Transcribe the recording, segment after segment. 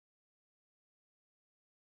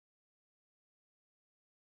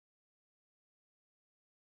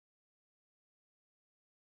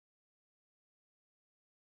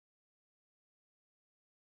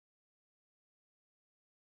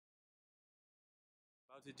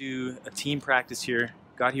About to do a team practice here.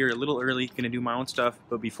 Got here a little early, gonna do my own stuff,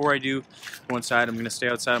 but before I do go inside, I'm gonna stay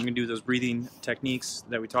outside. I'm gonna do those breathing techniques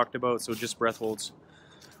that we talked about. So just breath holds,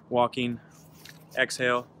 walking,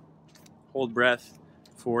 exhale, hold breath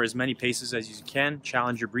for as many paces as you can.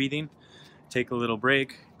 Challenge your breathing, take a little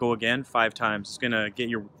break, go again 5 times. It's gonna get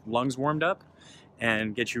your lungs warmed up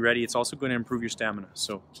and get you ready. It's also gonna improve your stamina,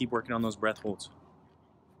 so keep working on those breath holds.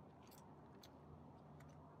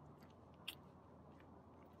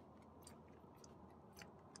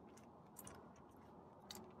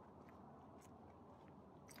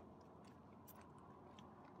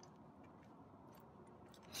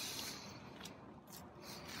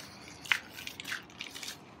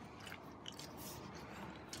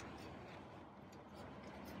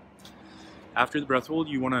 After the breath hold,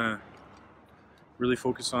 you want to really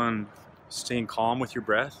focus on staying calm with your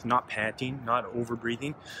breath, not panting, not over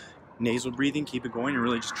breathing. Nasal breathing, keep it going, and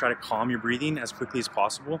really just try to calm your breathing as quickly as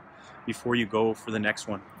possible before you go for the next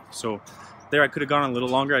one. So there, I could have gone a little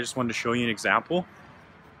longer. I just wanted to show you an example.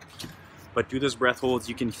 But do those breath holds.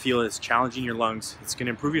 You can feel it's challenging your lungs. It's going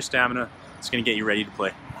to improve your stamina. It's going to get you ready to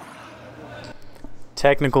play.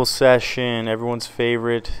 Technical session, everyone's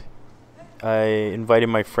favorite. I invited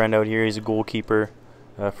my friend out here. He's a goalkeeper,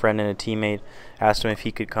 a friend and a teammate. Asked him if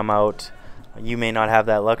he could come out. You may not have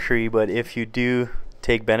that luxury, but if you do,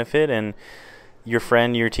 take benefit, and your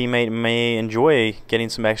friend, your teammate may enjoy getting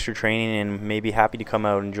some extra training and may be happy to come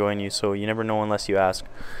out and join you. So you never know unless you ask.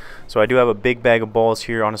 So I do have a big bag of balls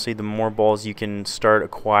here. Honestly, the more balls you can start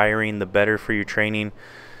acquiring, the better for your training.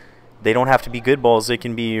 They don't have to be good balls. They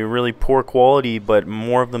can be really poor quality, but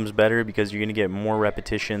more of them is better because you're going to get more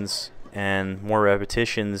repetitions. And more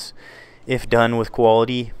repetitions, if done with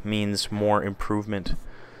quality, means more improvement.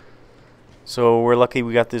 So we're lucky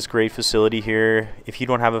we got this great facility here. If you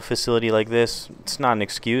don't have a facility like this, it's not an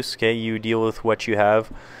excuse, okay? You deal with what you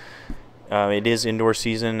have. It is indoor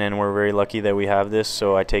season, and we're very lucky that we have this,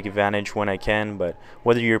 so I take advantage when I can. But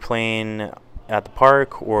whether you're playing at the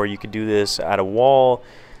park or you could do this at a wall,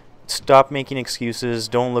 stop making excuses.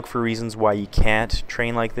 Don't look for reasons why you can't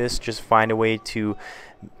train like this. Just find a way to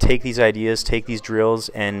take these ideas, take these drills,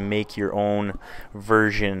 and make your own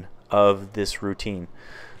version of this routine.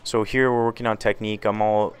 So here we're working on technique. I'm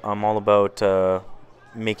all about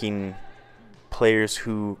making players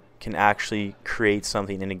who can actually create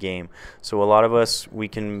something in a game. So a lot of us, we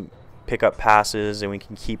can pick up passes and we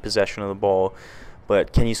can keep possession of the ball,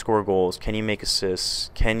 but can you score goals? Can you make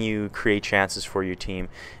assists? Can you create chances for your team?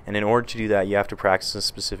 And in order to do that, you have to practice in a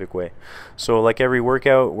specific way. So like every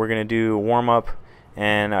workout, we're going to do a warm-up,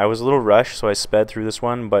 and I was a little rushed, so I sped through this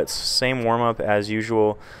one, but same warm-up as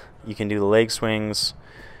usual. You can do the leg swings.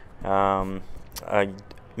 I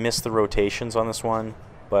missed the rotations on this one,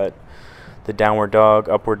 but the downward dog,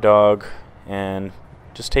 upward dog, and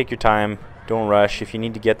just take your time. Don't rush. If you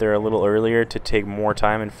need to get there a little earlier to take more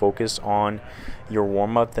time and focus on your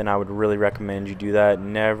warm-up, then I would really recommend you do that.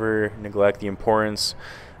 Never neglect the importance.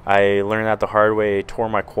 I learned that the hard way. I tore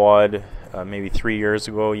my quad maybe 3 years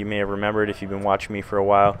ago. You may have remembered if you've been watching me for a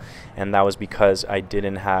while, and that was because I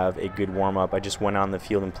didn't have a good warm-up. I just went on the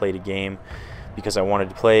field and played a game because I wanted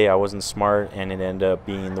to play. I wasn't smart, and it ended up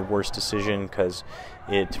being the worst decision because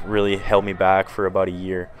it really held me back for about a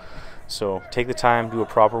year. So take the time, do a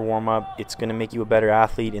proper warm-up. It's going to make you a better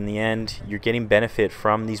athlete in the end. You're getting benefit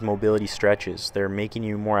from these mobility stretches. They're making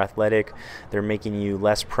you more athletic. They're making you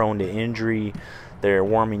less prone to injury. They're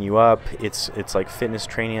warming you up. It's like fitness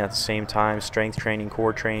training at the same time, strength training,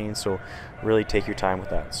 core training. So really take your time with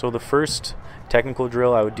that. So the first technical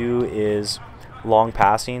drill I would do is long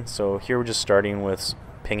passing. So here we're just starting with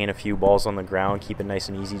pinging a few balls on the ground. Keep it nice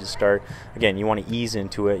and easy to start. Again, you want to ease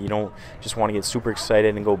into it. You don't just want to get super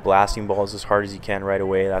excited and go blasting balls as hard as you can right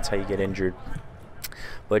away. That's how you get injured.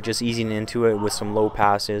 But just easing into it with some low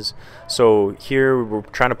passes. So here we're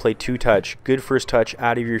trying to play 2-touch. Good first touch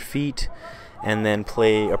out of your feet, and then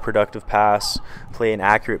play a productive pass, play an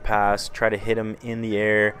accurate pass, try to hit him in the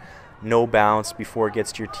air, no bounce before it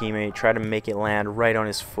gets to your teammate. Try to make it land right on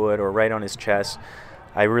his foot or right on his chest.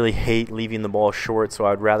 I really hate leaving the ball short, so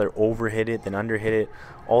I'd rather overhit it than underhit it.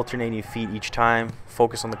 Alternating feet each time.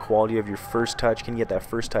 Focus on the quality of your first touch. Can you get that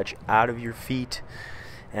first touch out of your feet?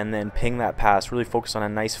 And then ping that pass. Really focus on a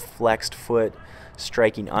nice flexed foot,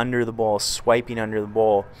 striking under the ball, swiping under the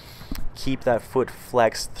ball. Keep that foot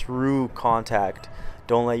flexed through contact.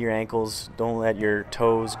 Don't let your ankles, don't let your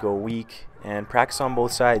toes go weak. and practice on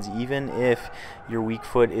both sides. Even if your weak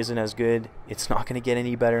foot isn't as good, it's not going to get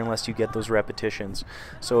any better unless you get those repetitions.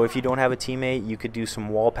 So if you don't have a teammate, you could do some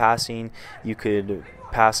wall passing. You could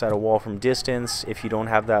pass at a wall from distance. If you don't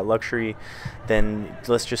have that luxury, then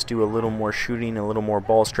let's just do a little more shooting, a little more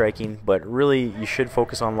ball striking. But really, you should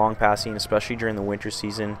focus on long passing, especially during the winter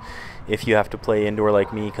season if you have to play indoor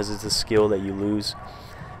like me, because it's a skill that you lose.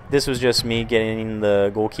 This was just me getting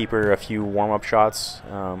the goalkeeper a few warm-up shots,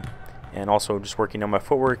 and also just working on my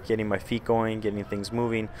footwork, getting my feet going, getting things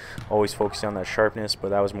moving, always focusing on that sharpness, but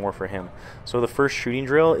that was more for him. So the first shooting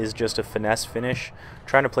drill is just a finesse finish,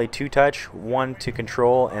 trying to play two-touch, one to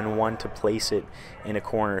control and one to place it in a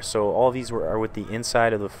corner. So all of these are with the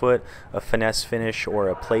inside of the foot, a finesse finish or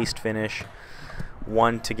a placed finish,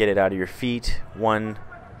 one to get it out of your feet, one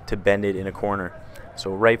to bend it in a corner.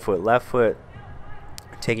 So right foot, left foot,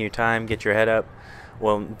 taking your time, get your head up.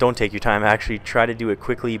 Well, don't take your time, actually try to do it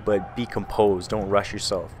quickly, but be composed, don't rush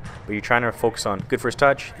yourself. But you're trying to focus on good first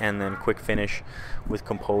touch and then quick finish with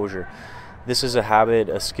composure. This is a habit,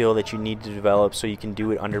 a skill that you need to develop so you can do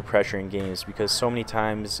it under pressure in games, because so many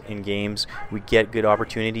times in games we get good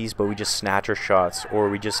opportunities but we just snatch our shots, or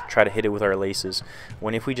we just try to hit it with our laces,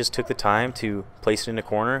 when if we just took the time to place it in a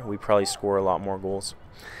corner, we probably score a lot more goals.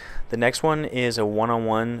 The next one is a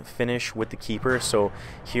one-on-one finish with the keeper. So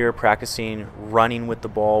here practicing running with the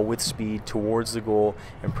ball with speed towards the goal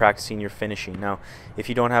and practicing your finishing. Now, if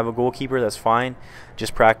you don't have a goalkeeper, that's fine.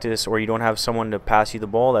 Just practice, or you don't have someone to pass you the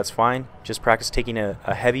ball, that's fine. Just practice taking a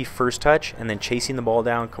heavy first touch and then chasing the ball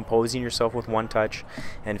down, composing yourself with one touch,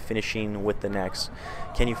 and finishing with the next.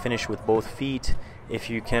 Can you finish with both feet? If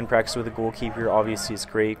you can practice with a goalkeeper, obviously it's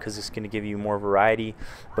great because it's going to give you more variety.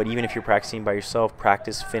 But even if you're practicing by yourself,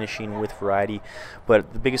 practice finishing with variety.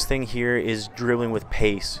 But the biggest thing here is dribbling with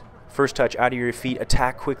pace. First touch out of your feet,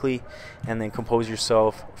 attack quickly, and then compose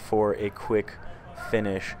yourself for a quick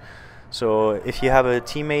finish. So if you have a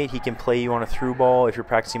teammate, he can play you on a through ball. If you're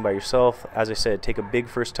practicing by yourself, as I said, take a big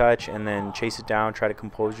first touch and then chase it down, try to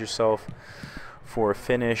compose yourself for a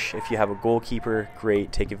finish. If you have a goalkeeper,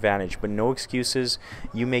 great, take advantage, but no excuses.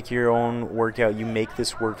 You make your own workout, you make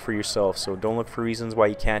this work for yourself. So don't look for reasons why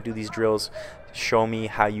you can't do these drills. Show me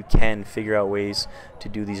how you can figure out ways to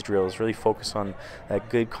do these drills. Really focus on that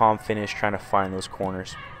good calm finish, trying to find those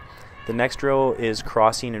corners. The next drill is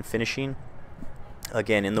crossing and finishing.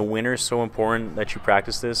 Again, in the winter, it's so important that you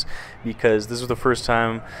practice this, because this was the first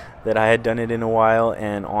time that I had done it in a while,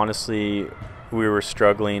 and honestly we were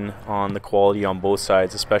struggling on the quality on both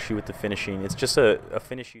sides, especially with the finishing. It's just a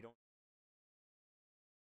finish you don't